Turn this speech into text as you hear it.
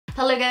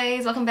Hello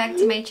guys, welcome back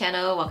to my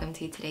channel. Welcome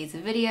to today's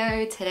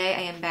video. Today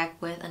I am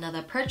back with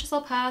another purchase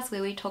or pass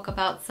where we talk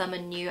about some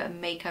new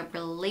makeup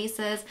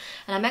releases,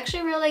 and I'm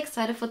actually really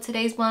excited for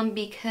today's one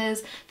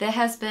because there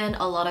has been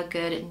a lot of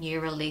good new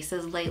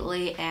releases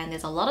lately and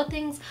there's a lot of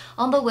things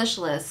on the wish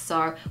list.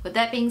 So with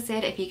that being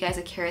said, if you guys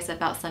are curious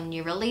about some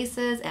new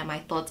releases and my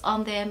thoughts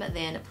on them,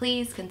 then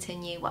please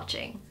continue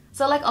watching.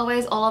 So like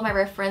always, all of my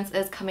reference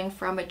is coming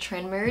from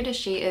Trend Mood.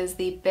 She is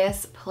the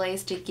best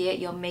place to get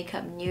your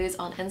makeup news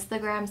on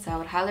Instagram, so I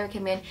would highly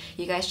recommend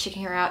you guys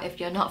checking her out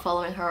if you're not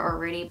following her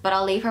already. But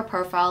I'll leave her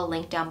profile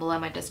linked down below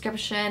in my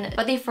description.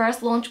 But the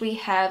first launch we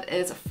have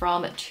is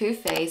from Too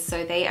Faced.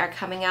 So they are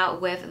coming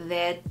out with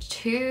their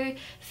Too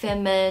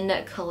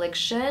Feminine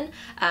collection.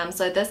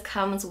 So this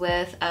comes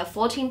with a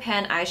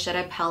 14-pan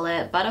eyeshadow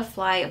palette,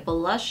 butterfly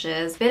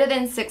blushes, Better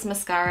Than 6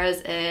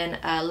 mascaras in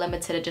a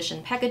limited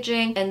edition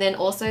packaging, and then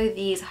also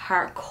these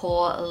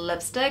hardcore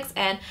lipsticks.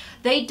 And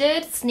they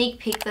did sneak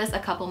peek this a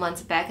couple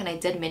months back and I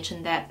did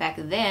mention that back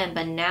then,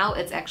 but now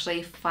it's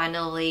actually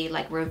finally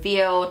like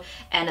revealed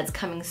and it's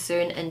coming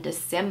soon in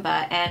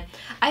December. And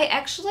I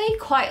actually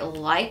quite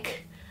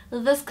like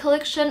this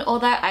collection,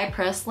 although I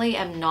personally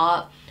am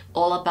not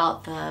all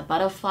about the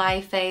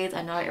butterfly phase.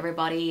 I know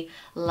everybody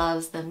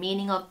loves the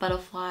meaning of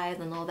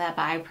butterflies and all that,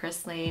 but I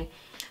personally,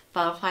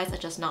 butterflies are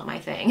just not my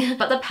thing.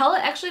 But the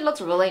palette actually looks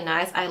really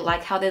nice. I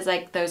like how there's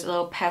like those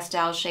little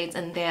pastel shades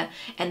in there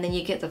and then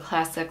you get the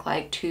classic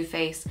like Too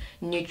Faced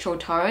neutral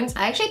tones.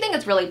 I actually think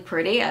it's really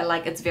pretty.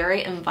 It's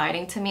very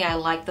inviting to me. I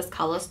like this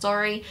color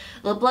story.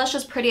 The blush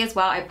is pretty as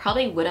well. I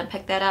probably wouldn't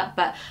pick that up,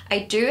 but I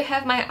do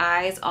have my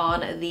eyes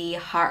on the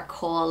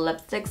hardcore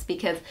lipsticks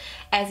because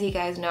as you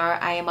guys know,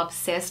 I am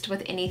obsessed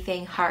with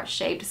anything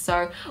heart-shaped.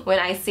 So when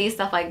I see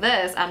stuff like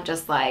this, I'm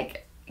just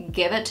like,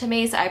 give it to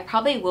me. So I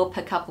probably will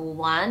pick up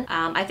one.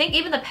 I think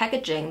even the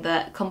packaging,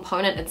 the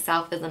component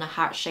itself isn't a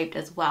heart shaped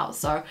as well,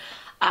 so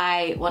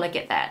I want to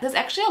get that. There's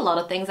actually a lot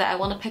of things that I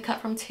want to pick up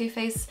from Too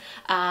Faced.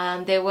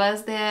 There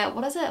was their,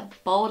 what is it,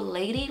 Bold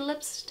Lady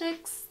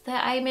lipsticks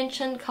that I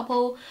mentioned a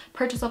couple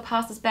purchase or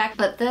passes back,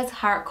 but this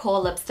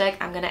hardcore lipstick,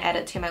 I'm going to add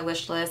it to my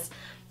wish list.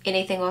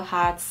 Anything with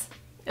hearts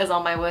is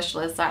on my wish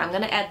list, so I'm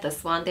gonna add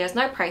this one. There's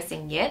no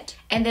pricing yet.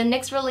 And the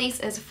next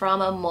release is from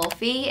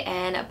Morphe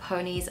and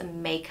Pony's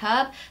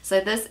Makeup.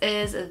 So this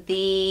is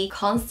the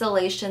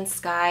Constellation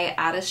Sky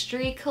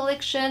Artistry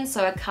collection.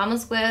 So it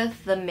comes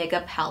with the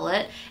mega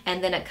palette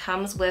and then it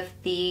comes with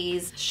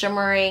these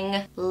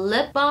shimmering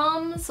lip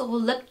balms or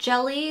lip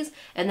jellies,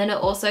 and then it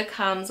also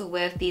comes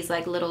with these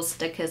like little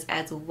stickers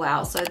as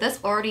well. So this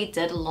already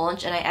did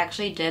launch and I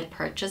actually did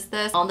purchase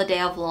this on the day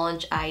of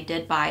launch. I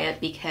did buy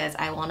it because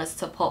I want to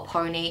support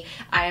Pony.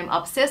 I am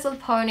obsessed with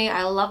Pony.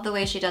 I love the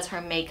way she does her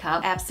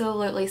makeup.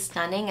 Absolutely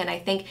stunning, and I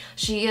think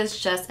she is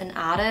just an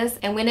artist.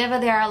 And whenever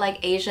there are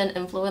like Asian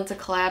influencer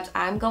collabs,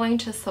 I'm going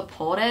to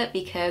support it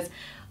because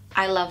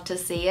I love to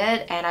see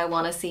it and I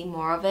want to see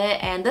more of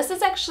it. And this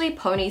is actually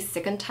Pony's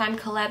second time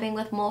collabing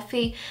with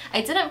Morphe.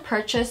 I didn't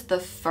purchase the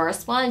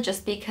first one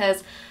just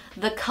because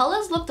the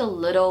colors looked a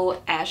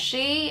little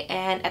ashy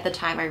and at the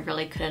time I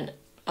really couldn't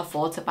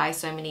afford to buy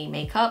so many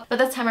makeup, but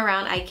this time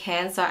around I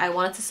can, so I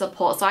wanted to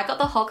support. So I got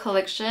the whole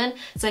collection,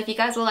 so if you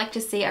guys would like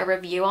to see a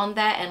review on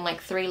that and like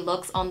 3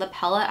 looks on the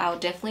palette, I'll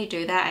definitely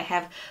do that. I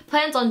have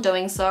plans on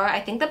doing so. I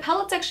think the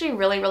palette's actually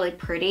really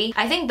pretty.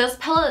 I think this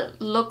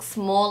palette looks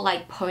more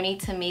like Pony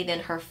to me than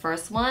her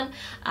first one,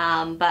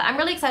 but I'm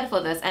really excited for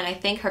this and I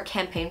think her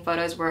campaign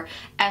photos were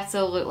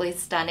absolutely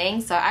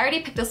stunning. So I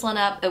already picked this one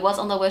up. It was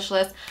on the wish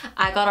list.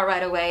 I got it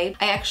right away.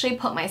 I actually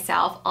put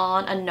myself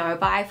on a no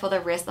buy for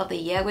the rest of the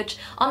year, which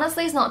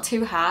honestly is not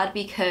too hard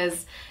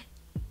because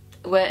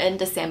we're in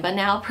December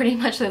now pretty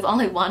much. There's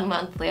only 1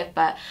 month left,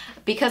 but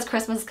because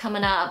Christmas is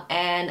coming up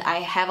and I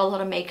have a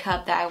lot of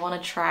makeup that I want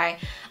to try,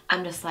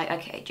 I'm just like,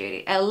 okay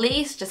Judy, at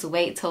least just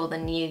wait till the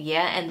new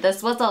year. And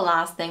this was the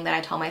last thing that I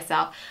told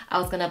myself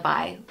I was gonna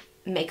buy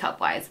makeup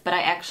wise, but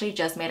I actually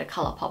just made a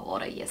COLLAB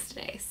order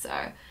yesterday, so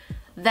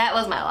that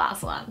was my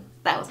last one.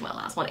 That was my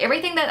last one.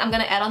 Everything that I'm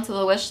gonna add onto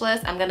the wish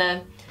list, I'm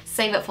gonna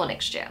save it for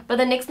next year. But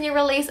the next new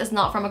release is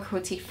not from a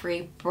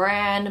cruelty-free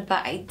brand,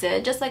 but I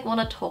did just like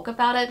want to talk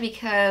about it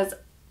because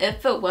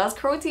if it was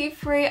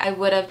cruelty-free, I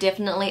would have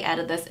definitely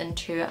added this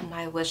into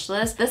my wish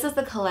list. This is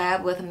the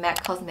collab with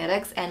MAC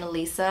Cosmetics and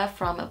Lisa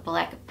from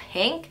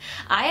Blackpink.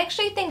 I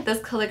actually think this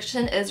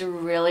collection is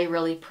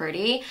really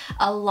pretty.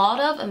 A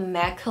lot of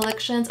MAC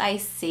collections I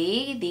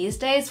see these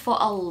days for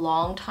a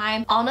long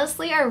time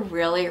honestly are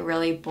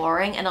really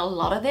boring, and a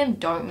lot of them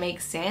don't make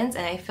sense,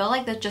 and I feel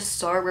like they're just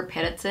so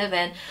repetitive.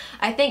 And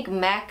I think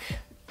MAC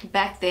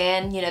back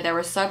then, you know, they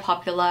were so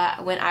popular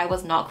when I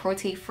was not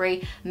cruelty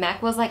free.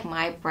 MAC was like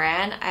my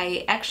brand.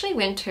 I actually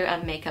went to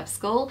a makeup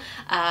school.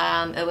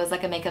 It was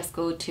like a makeup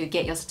school to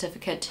get your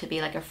certificate to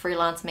be like a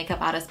freelance makeup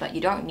artist, but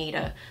you don't need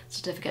a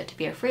certificate to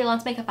be a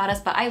freelance makeup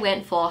artist. But I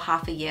went for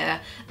half a year.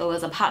 It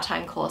was a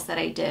part-time course that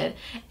I did,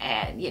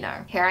 and you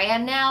know, here I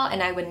am now,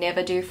 and I would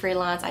never do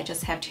freelance. I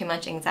just have too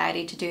much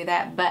anxiety to do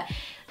that. But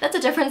that's a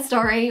different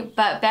story.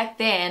 But back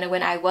then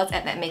when I was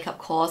at that makeup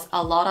course,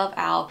 a lot of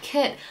our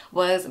kit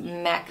was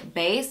MAC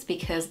based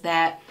because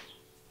that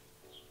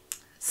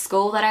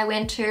school that I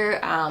went to,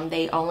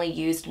 they only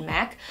used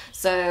MAC.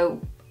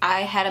 So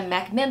I had a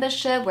MAC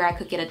membership where I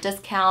could get a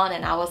discount,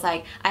 and I was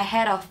like, I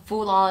had a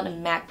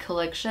full-on MAC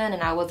collection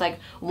and I was like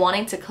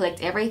wanting to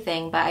collect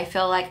everything, but I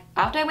feel like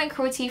after I went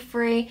cruelty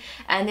free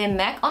and then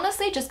MAC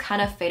honestly just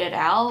kind of faded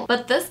out.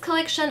 But this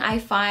collection I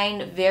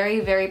find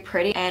very, very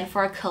pretty, and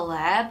for a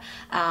collab,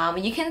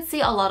 you can see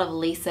a lot of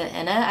Lisa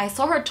in it. I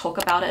saw her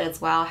talk about it as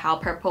well, how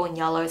purple and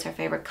yellow is her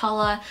favorite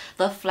color.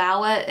 The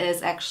flower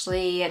is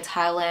actually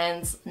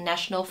Thailand's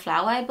national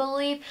flower, I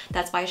believe.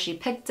 That's why she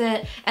picked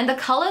it, and the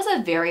colors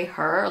are very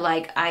her.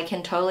 Like, I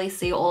can totally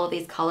see all of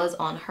these colors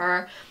on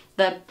her.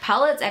 The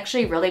palette's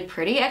actually really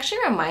pretty. It actually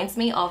reminds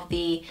me of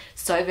the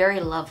So Very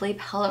Lovely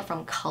palette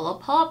from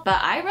ColourPop,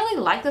 but I really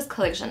like this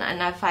collection,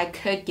 and if I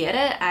could get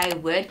it, I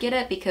would get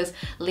it because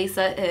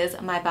Lisa is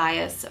my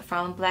bias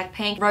from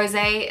Blackpink.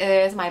 Rosé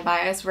is my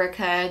bias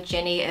worker.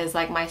 Jennie is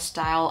like my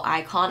style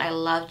icon. I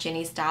love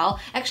Jennie's style.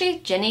 Actually,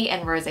 Jennie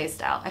and Rosé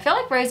style. I feel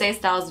like Rosé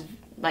style is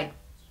like,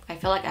 I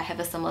feel like I have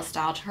a similar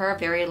style to her,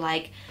 very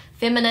like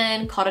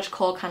feminine,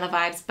 cottagecore kind of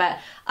vibes, but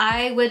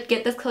I would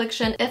get this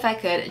collection if I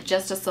could,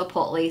 just to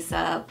support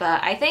Lisa.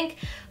 But I think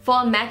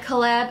for a MAC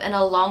collab in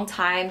a long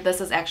time,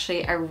 this is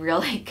actually a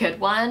really good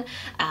one.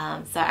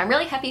 So I'm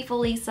really happy for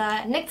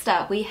Lisa. Next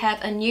up, we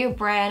have a new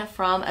brand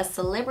from a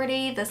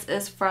celebrity. This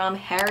is from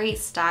Harry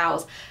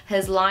Styles.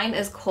 His line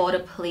is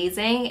called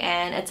Pleasing,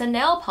 and it's a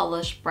nail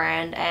polish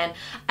brand. And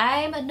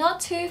I'm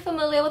not too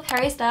familiar with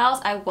Harry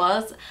Styles. I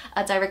was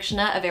a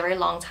Directioner a very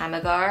long time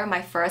ago.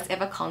 My first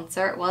ever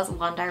concert was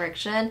One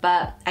Direction,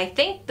 but I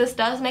think this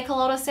does make a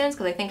lot of sense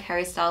because I think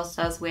Harry Styles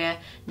does wear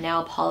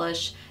nail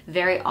polish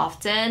very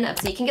often.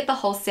 So you can get the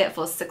whole set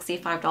for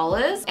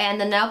 $65, and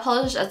the nail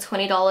polish are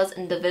 $20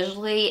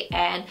 individually,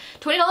 and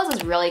 $20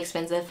 is really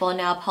expensive for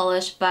nail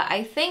polish. But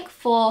I think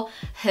for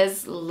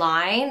his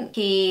line,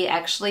 he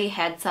actually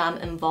had some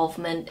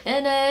involvement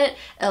in it.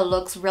 It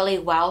looks really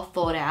well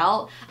thought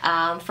out.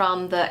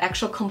 From the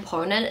actual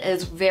component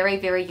is very,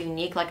 very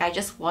unique. Like, I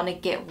just want to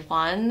get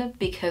one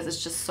because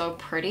it's just so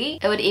pretty.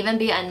 It would even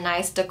be a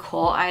nice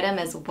decor item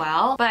as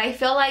well. But I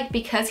feel like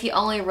because he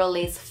only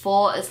released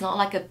 4, it's not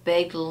like a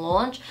big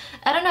launch.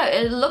 I don't know,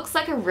 it looks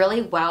like a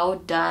really well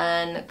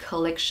done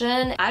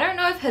collection. I don't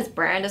know if his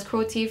brand is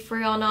cruelty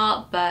free or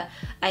not, but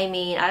I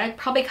mean, I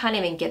probably can't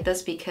even get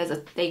this because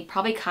they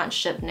probably can't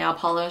ship nail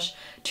polish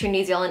to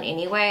New Zealand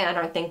anyway, and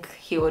I don't think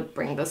he would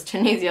bring this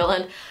to New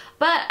Zealand.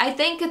 But I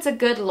think it's a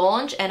good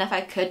launch, and if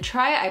I could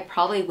try it, I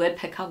probably would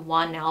pick up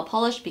one nail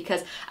polish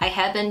because I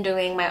have been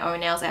doing my own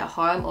nails at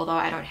home, although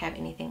I don't have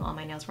anything on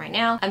my nails right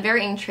now. I'm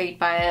very intrigued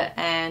by it,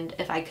 and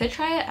if I could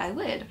try it, I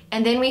would.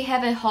 And then we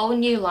have a whole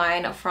new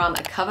line from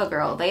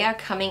CoverGirl. They are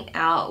coming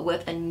out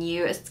with a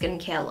new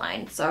skincare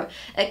line. So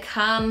it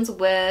comes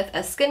with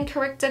a skin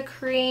corrector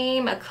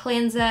cream, a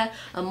cleanser,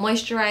 a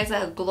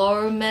moisturizer, a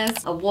glow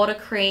mist, a water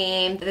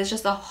cream. There's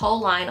just a whole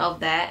line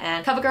of that,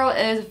 and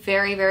CoverGirl is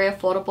very, very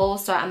affordable,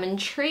 so I'm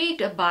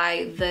intrigued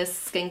by this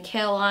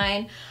skincare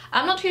line.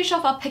 I'm not too sure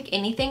if I'll pick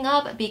anything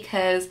up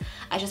because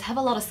I just have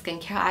a lot of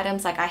skincare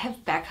items. Like, I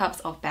have backups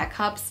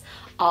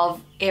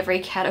of every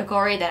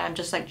category that I'm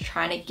just like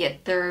trying to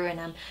get through, and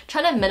I'm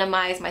trying to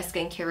minimize my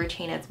skincare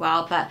routine as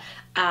well. But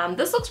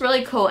this looks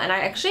really cool, and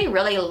I actually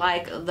really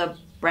like the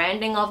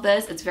branding of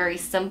this. It's very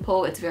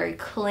simple, it's very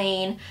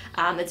clean,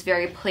 it's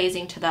very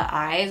pleasing to the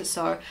eyes.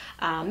 So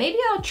maybe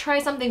I'll try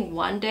something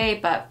one day,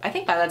 but I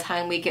think by the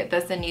time we get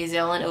this in New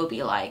Zealand, it'll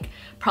be like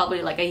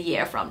probably like a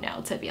year from now,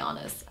 to be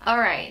honest.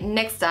 Alright,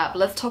 next up,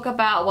 let's talk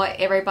about what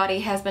everybody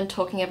has been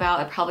talking about.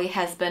 It probably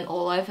has been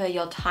all over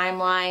your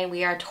timeline.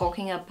 We are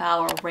talking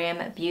about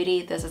r.e.m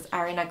Beauty. This is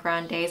Ariana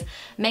Grande's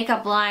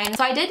makeup line.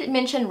 So I did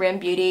mention r.e.m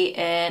Beauty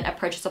in a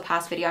purchase or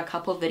pass video a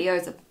couple of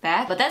videos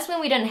back, but that's when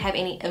we didn't have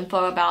any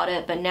info about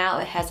it. But now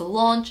it has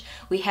launched.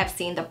 We have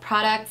seen the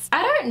products.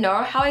 I don't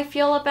know how I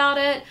feel about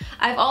it.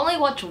 I've only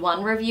watched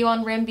one review on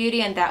r.e.m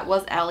Beauty, and that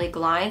was Ellie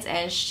Glines,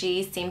 and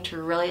she seemed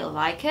to really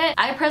like it.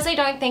 I personally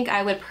don't think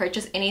I would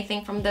purchase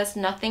anything from this.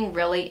 Nothing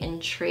really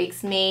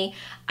intrigues me.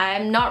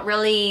 I'm not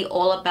really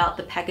all about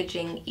the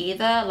packaging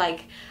either.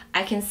 Like,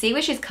 I can see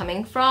where she's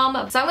coming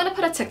from. So I'm gonna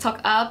put a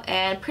TikTok up,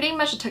 and pretty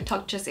much the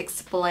TikTok just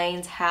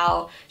explains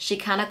how she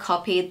kind of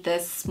copied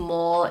this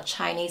small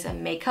Chinese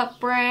makeup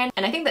brand.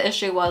 And I think the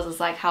issue was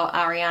like how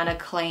Ariana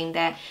claimed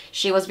that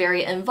she was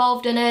very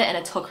involved in it and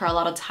it took her a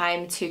lot of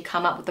time to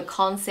come up with the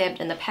concept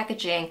and the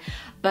packaging.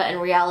 But in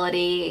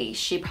reality,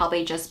 she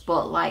probably just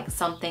bought like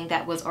something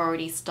that was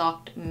already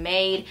stocked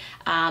made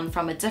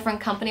from a different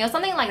company or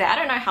something like that. I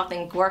don't know how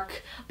things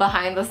work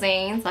behind the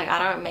scenes. Like, I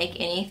don't make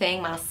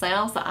anything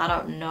myself, so I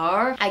don't know.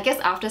 I guess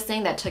after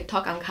seeing that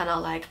TikTok, I'm kind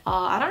of like, oh,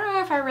 I don't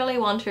know if I really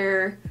want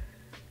to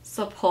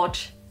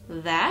support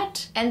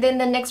that. And then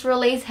the next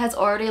release has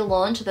already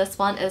launched. This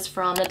one is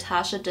from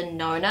Natasha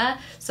Denona.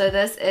 So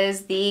this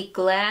is the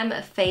Glam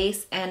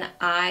Face and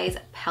Eyes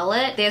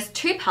palette. There's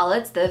two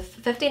palettes, they're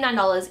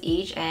 $59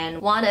 each,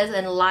 and one is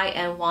in light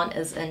and one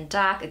is in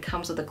dark. It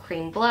comes with a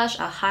cream blush,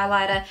 a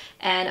highlighter,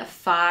 and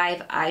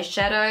 5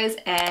 eyeshadows.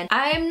 And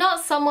I'm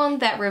not someone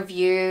that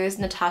reviews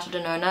Natasha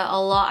Denona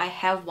a lot. I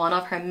have one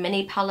of her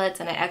mini palettes,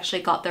 and I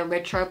actually got the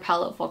retro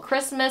palette for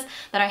Christmas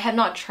that I have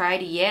not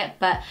tried yet,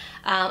 but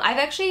I've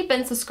actually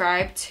been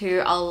subscribed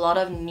to a lot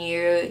of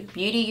new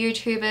beauty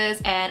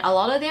YouTubers, and a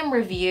lot of them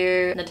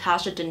review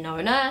Natasha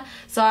Denona,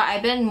 so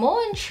I've been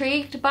more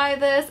intrigued by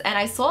this, and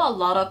I saw a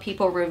lot of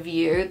people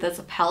review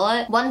this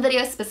palette. One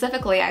video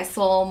specifically, I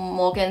saw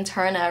Morgan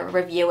Turner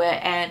review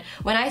it, and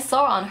when I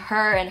saw on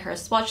her and her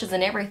swatches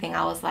and everything,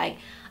 I was like,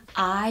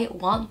 I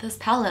want this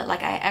palette.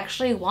 Like, I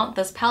actually want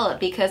this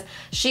palette, because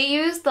she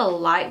used the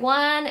light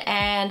one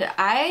and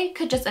I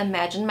could just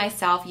imagine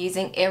myself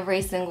using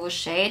every single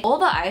shade. All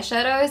the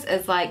eyeshadows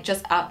is like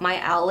just up my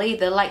alley.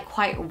 They're like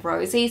quite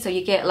rosy, so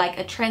you get like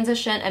a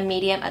transition, a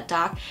medium, a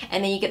dark,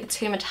 and then you get the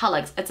two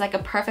metallics. It's like a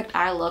perfect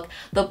eye look.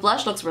 The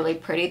blush looks really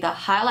pretty, the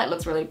highlight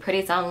looks really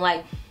pretty, so I'm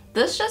like,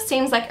 this just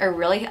seems like a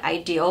really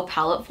ideal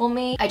palette for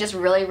me. I just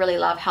really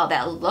love how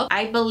that looks.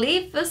 I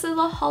believe this is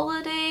a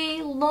holiday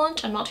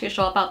launch. I'm not too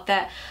sure about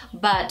that,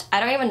 but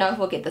I don't even know if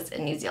we'll get this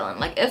in New Zealand.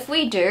 Like, if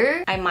we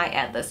do, I might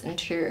add this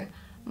into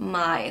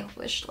my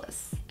wish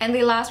list. And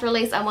the last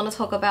release I want to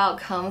talk about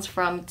comes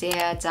from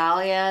Dear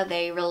Dahlia.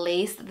 They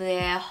released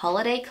their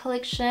holiday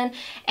collection,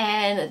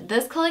 and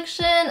this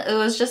collection, it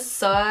was just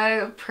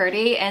so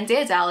pretty. And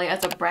Dear Dahlia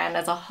as a brand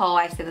as a whole,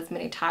 I've said this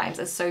many times,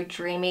 is so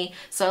dreamy,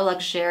 so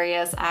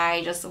luxurious.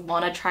 I just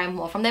want to try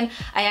more from them.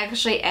 I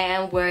actually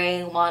am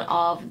wearing one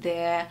of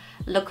their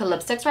liquid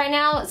lipsticks right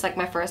now. It's like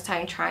my first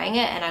time trying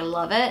it, and I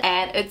love it,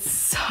 and it's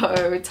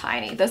so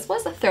tiny. This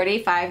was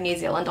 35 New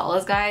Zealand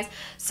dollars, guys.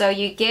 So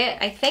you get,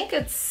 I think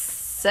it's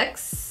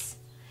 6.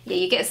 Yeah,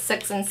 you get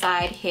 6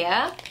 inside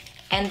here,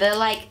 and they're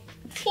like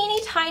teeny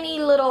tiny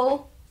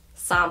little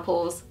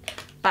samples.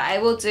 But I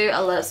will do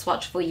a lip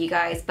swatch for you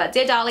guys. But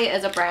Dear Dahlia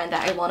is a brand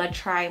that I want to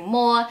try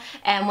more,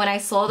 and when I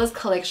saw this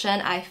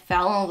collection, I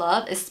fell in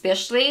love,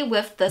 especially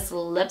with this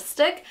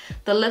lipstick.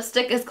 The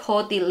lipstick is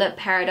called the Lip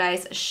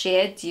Paradise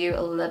Sheer Dew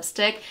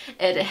lipstick.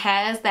 It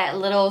has that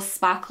little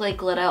sparkly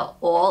glitter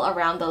all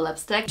around the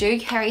lipstick. Do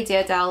carry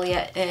Dear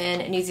Dahlia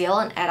in New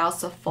Zealand at our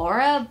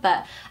Sephora,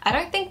 but I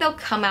don't think they'll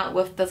come out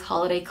with this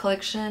holiday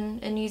collection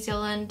in New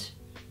Zealand.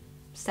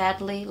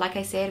 Sadly, like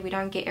I said, we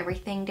don't get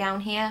everything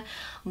down here,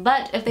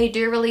 but if they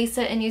do release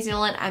it in New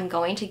Zealand, I'm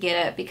going to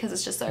get it because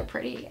it's just so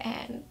pretty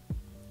and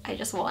I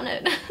just want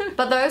it.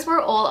 But those were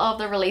all of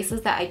the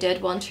releases that I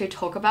did want to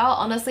talk about.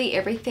 Honestly,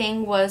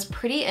 everything was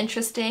pretty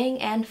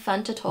interesting and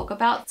fun to talk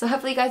about. So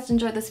hopefully you guys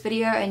enjoyed this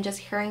video and just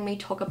hearing me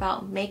talk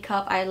about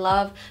makeup. I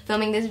love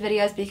filming these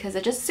videos because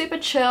they're just super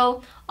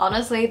chill.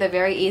 Honestly, they're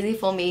very easy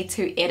for me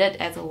to edit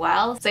as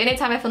well. So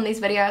anytime I film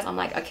these videos, I'm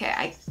like,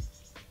 okay,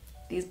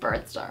 these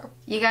birds though.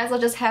 You guys will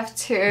just have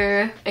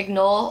to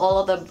ignore all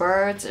of the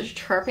birds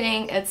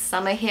chirping. It's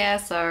summer here,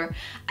 so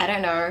I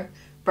don't know,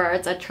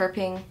 birds are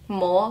chirping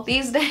more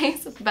these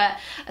days. But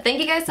thank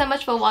you guys so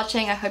much for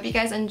watching. I hope you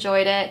guys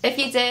enjoyed it. If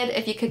you did,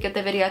 if you could give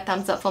the video a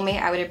thumbs up for me,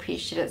 I would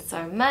appreciate it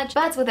so much.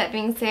 But with that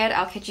being said,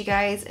 I'll catch you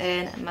guys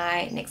in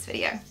my next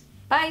video.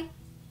 Bye!